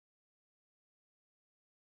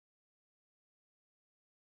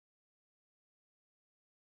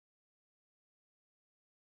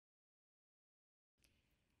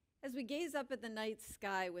As we gaze up at the night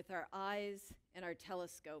sky with our eyes and our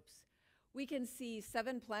telescopes, we can see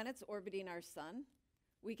 7 planets orbiting our sun.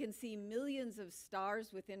 We can see millions of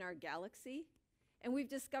stars within our galaxy, and we've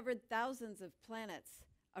discovered thousands of planets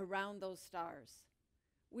around those stars.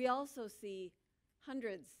 We also see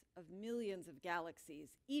hundreds of millions of galaxies.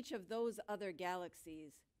 Each of those other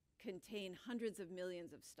galaxies contain hundreds of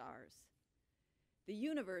millions of stars. The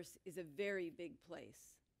universe is a very big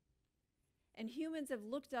place. And humans have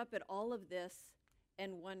looked up at all of this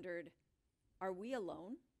and wondered, are we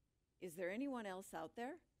alone? Is there anyone else out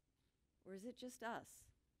there? Or is it just us?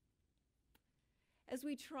 As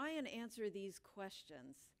we try and answer these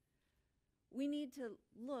questions, we need to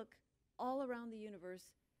look all around the universe,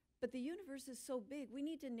 but the universe is so big, we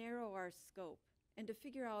need to narrow our scope and to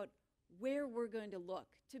figure out where we're going to look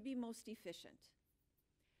to be most efficient.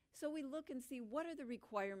 So we look and see, what are the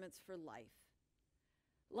requirements for life?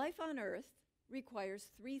 Life on Earth requires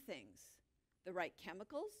 3 things: the right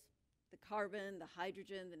chemicals, the carbon, the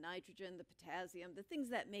hydrogen, the nitrogen, the potassium, the things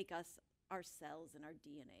that make us, our cells and our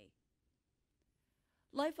DNA.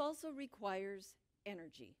 Life also requires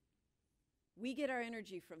energy. We get our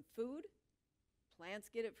energy from food. Plants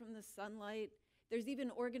get it from the sunlight. There's even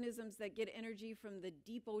organisms that get energy from the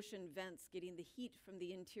deep ocean vents, getting the heat from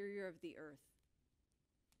the interior of the Earth.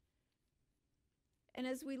 And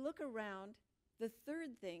as we look around, the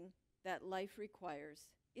third thing that life requires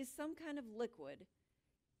is some kind of liquid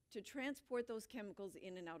to transport those chemicals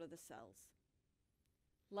in and out of the cells.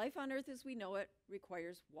 Life on Earth as we know it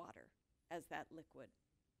requires water as that liquid.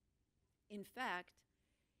 In fact,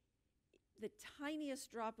 the tiniest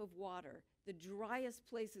drop of water, the driest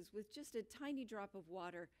places with just a tiny drop of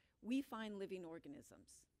water, we find living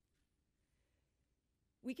organisms.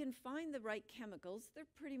 We can find the right chemicals. They're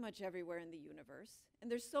pretty much everywhere in the universe. And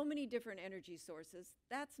there's so many different energy sources.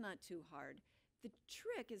 That's not too hard. The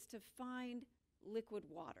trick is to find liquid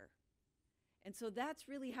water. And so that's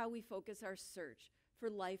really how we focus our search for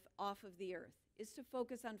life off of the Earth, is to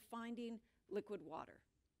focus on finding liquid water.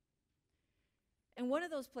 And one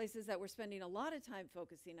of those places that we're spending a lot of time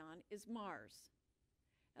focusing on is Mars.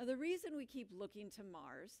 Now, the reason we keep looking to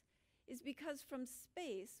Mars is because from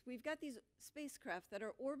space, we've got these spacecraft that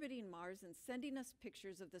are orbiting Mars and sending us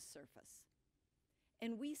pictures of the surface.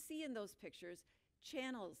 And we see in those pictures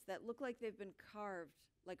channels that look like they've been carved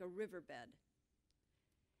like a riverbed.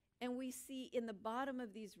 And we see in the bottom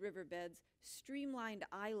of these riverbeds streamlined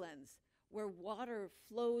islands where water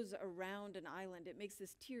flows around an island. It makes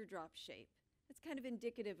this teardrop shape. It's kind of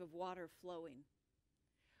indicative of water flowing.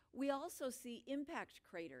 We also see impact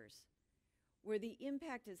craters, where the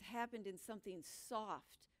impact has happened in something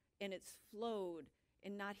soft and it's flowed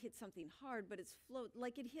and not hit something hard, but it's flowed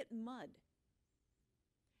like it hit mud.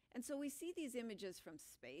 And so we see these images from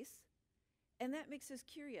space, and that makes us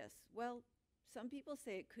curious. Well, some people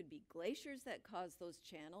say it could be glaciers that cause those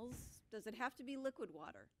channels. Does it have to be liquid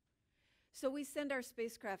water? So we send our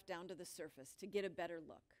spacecraft down to the surface to get a better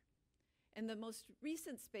look. And the most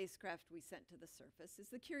recent spacecraft we sent to the surface is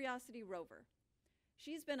the Curiosity Rover.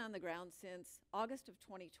 She's been on the ground since August of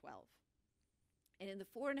 2012. And in the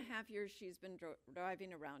 4.5 years she's been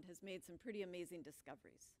driving around, has made some pretty amazing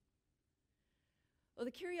discoveries. Well,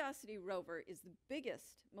 the Curiosity Rover is the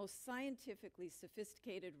biggest, most scientifically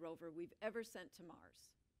sophisticated rover we've ever sent to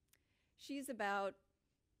Mars. She's about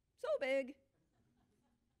so big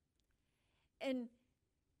and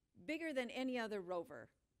bigger than any other rover.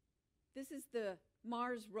 This is the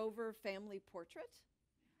Mars rover family portrait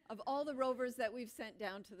of all the rovers that we've sent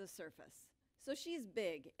down to the surface. So she's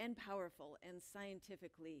big and powerful and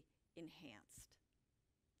scientifically enhanced.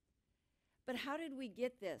 But how did we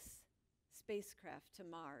get this spacecraft to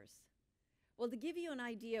Mars? Well, to give you an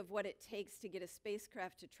idea of what it takes to get a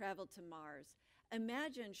spacecraft to travel to Mars,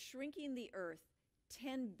 imagine shrinking the Earth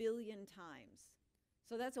 10 billion times.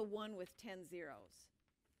 So that's a 1 with 10 zeros.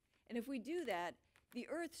 And if we do that, the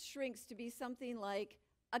Earth shrinks to be something like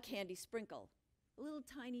a candy sprinkle, a little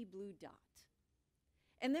tiny blue dot.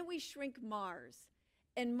 And then we shrink Mars,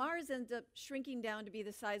 and Mars ends up shrinking down to be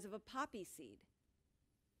the size of a poppy seed.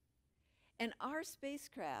 And our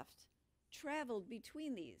spacecraft traveled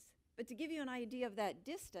between these. But to give you an idea of that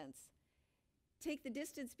distance, take the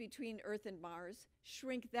distance between Earth and Mars,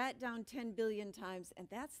 shrink that down 10 billion times, and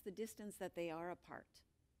that's the distance that they are apart.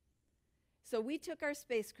 So we took our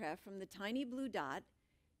spacecraft from the tiny blue dot,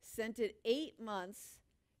 sent it 8 months,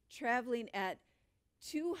 traveling at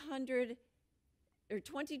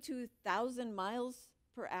 22,000 miles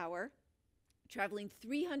per hour, traveling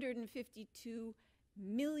 352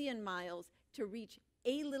 million miles to reach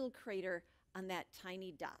a little crater on that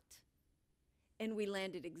tiny dot. And we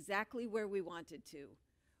landed exactly where we wanted to,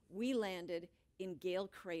 we landed in Gale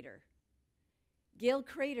Crater. Gale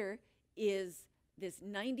Crater is this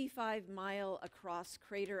 95-mile across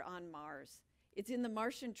crater on Mars. It's in the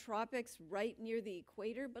Martian tropics right near the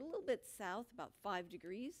equator, but a little bit south, about 5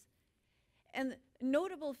 degrees. And a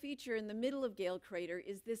notable feature in the middle of Gale Crater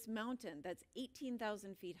is this mountain that's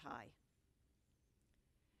 18,000 feet high.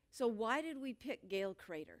 So why did we pick Gale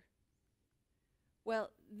Crater?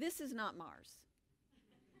 Well, this is not Mars.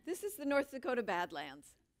 This is the North Dakota Badlands.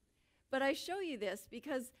 But I show you this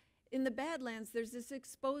because in the Badlands, there's this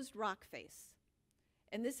exposed rock face.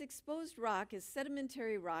 And this exposed rock is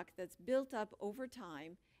sedimentary rock that's built up over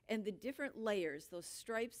time, and the different layers, those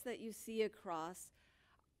stripes that you see across,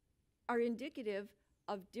 are indicative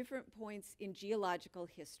of different points in geological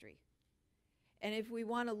history. And if we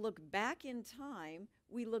want to look back in time,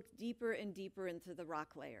 we look deeper and deeper into the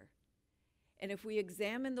rock layer. And if we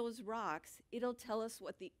examine those rocks, it'll tell us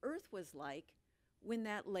what the Earth was like when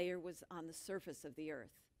that layer was on the surface of the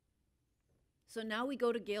Earth. So now we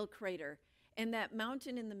go to Gale Crater, and that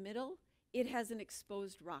mountain in the middle, it has an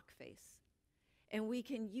exposed rock face. And we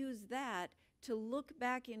can use that to look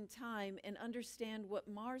back in time and understand what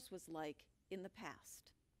Mars was like in the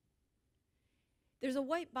past. There's a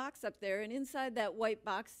white box up there, and inside that white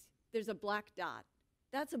box, there's a black dot.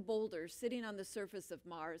 That's a boulder sitting on the surface of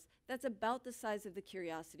Mars. That's about the size of the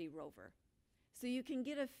Curiosity Rover. So you can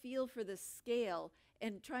get a feel for the scale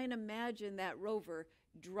and try and imagine that rover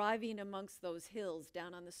driving amongst those hills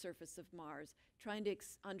down on the surface of Mars, trying to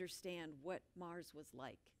understand what Mars was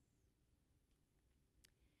like.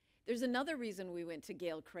 There's another reason we went to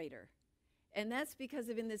Gale Crater, and that's because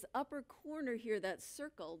in this upper corner here that's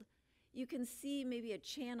circled, you can see maybe a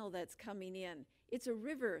channel that's coming in. It's a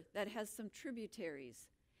river that has some tributaries,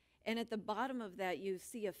 and at the bottom of that you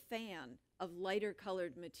see a fan of lighter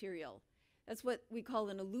colored material. That's what we call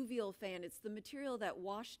an alluvial fan. It's the material that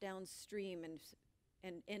washed downstream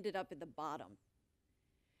and ended up at the bottom.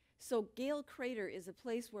 So Gale Crater is a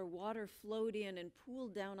place where water flowed in and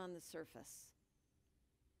pooled down on the surface.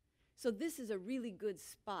 So this is a really good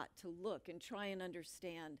spot to look and try and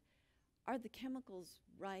understand, are the chemicals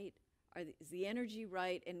right? Is the energy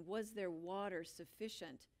right? And was there water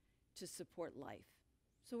sufficient to support life?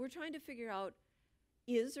 So we're trying to figure out,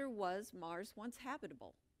 is or was Mars once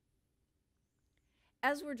habitable?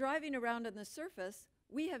 As we're driving around on the surface,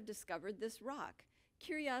 we have discovered this rock.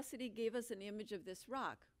 Curiosity gave us an image of this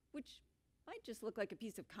rock, which might just look like a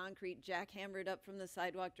piece of concrete jackhammered up from the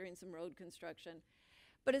sidewalk during some road construction.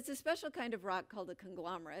 But it's a special kind of rock called a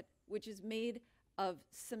conglomerate, which is made of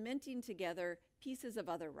cementing together pieces of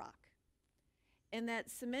other rock. And that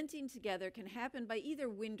cementing together can happen by either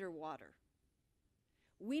wind or water.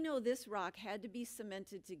 We know this rock had to be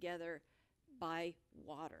cemented together by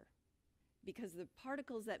water because the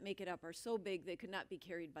particles that make it up are so big they could not be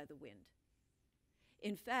carried by the wind.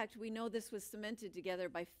 In fact, we know this was cemented together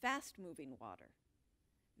by fast-moving water.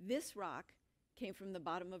 This rock came from the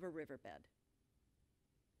bottom of a riverbed.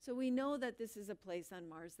 So we know that this is a place on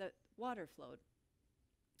Mars that water flowed.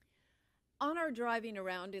 On our driving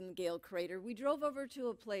around in Gale Crater, we drove over to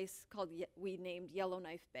a place we named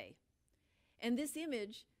Yellowknife Bay. And this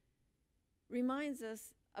image reminds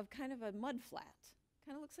us of kind of a mud flat.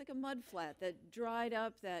 Kind of looks like a mud flat that dried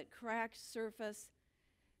up, that cracked surface.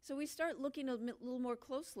 So we start looking a little more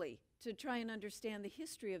closely to try and understand the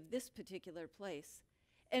history of this particular place.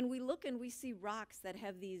 And we look and we see rocks that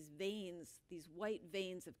have these veins, these white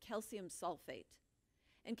veins of calcium sulfate.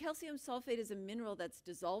 And calcium sulfate is a mineral that's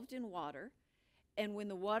dissolved in water, and when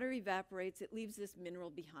the water evaporates, it leaves this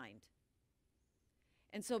mineral behind.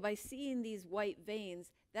 And so by seeing these white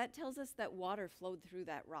veins, that tells us that water flowed through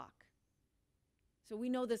that rock. So we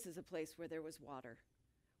know this is a place where there was water.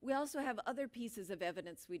 We also have other pieces of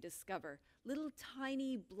evidence we discover, little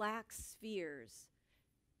tiny black spheres.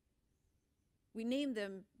 We name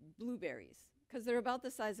them blueberries because they're about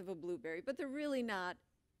the size of a blueberry, but they're really not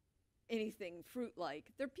anything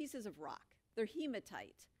fruit-like. They're pieces of rock. They're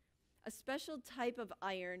hematite, a special type of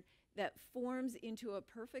iron that forms into a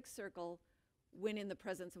perfect circle when in the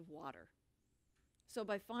presence of water. So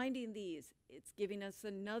by finding these, it's giving us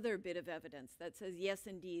another bit of evidence that says, yes,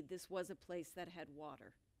 indeed, this was a place that had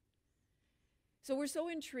water. So we're so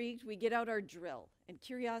intrigued, we get out our drill, and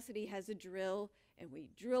Curiosity has a drill, and we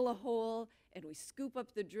drill a hole, and we scoop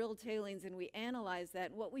up the drill tailings, and we analyze that.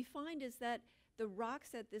 And what we find is that the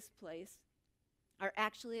rocks at this place are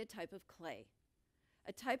actually a type of clay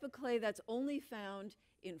that's only found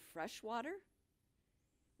in fresh water,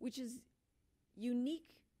 which is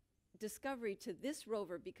unique discovery to this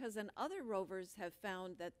rover because other rovers have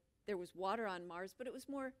found that there was water on Mars, but it was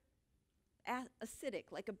more acidic,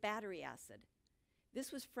 like a battery acid.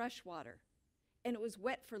 This was fresh water, and it was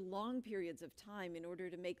wet for long periods of time in order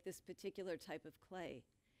to make this particular type of clay.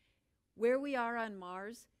 Where we are on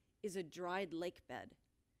Mars is a dried lake bed.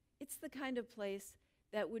 It's the kind of place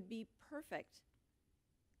that would be perfect.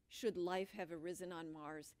 Should life have arisen on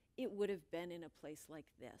Mars, it would have been in a place like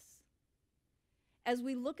this. As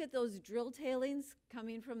we look at those drill tailings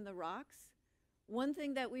coming from the rocks, one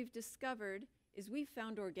thing that we've discovered is we've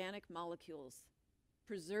found organic molecules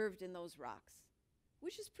preserved in those rocks,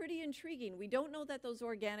 which is pretty intriguing. We don't know that those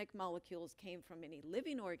organic molecules came from any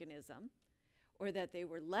living organism or that they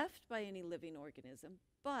were left by any living organism,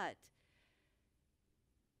 but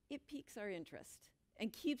it piques our interest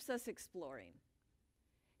and keeps us exploring.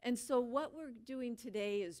 And so what we're doing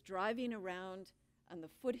today is driving around on the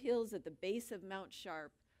foothills at the base of Mount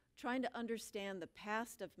Sharp, trying to understand the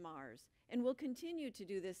past of Mars. And we'll continue to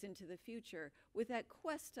do this into the future with that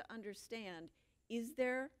quest to understand, is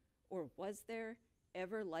there or was there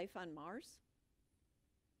ever life on Mars?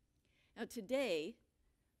 Now today,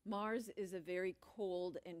 Mars is a very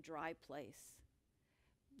cold and dry place.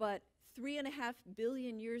 But 3.5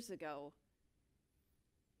 billion years ago,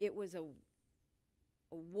 it was a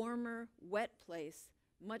warmer, wet place,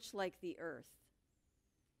 much like the Earth.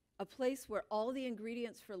 A place where all the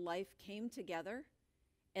ingredients for life came together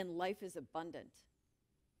and life is abundant.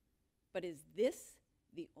 But is this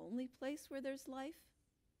the only place where there's life?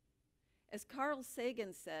 As Carl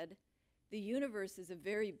Sagan said, the universe is a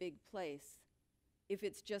very big place. If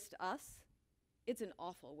it's just us, it's an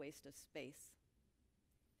awful waste of space.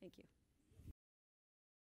 Thank you.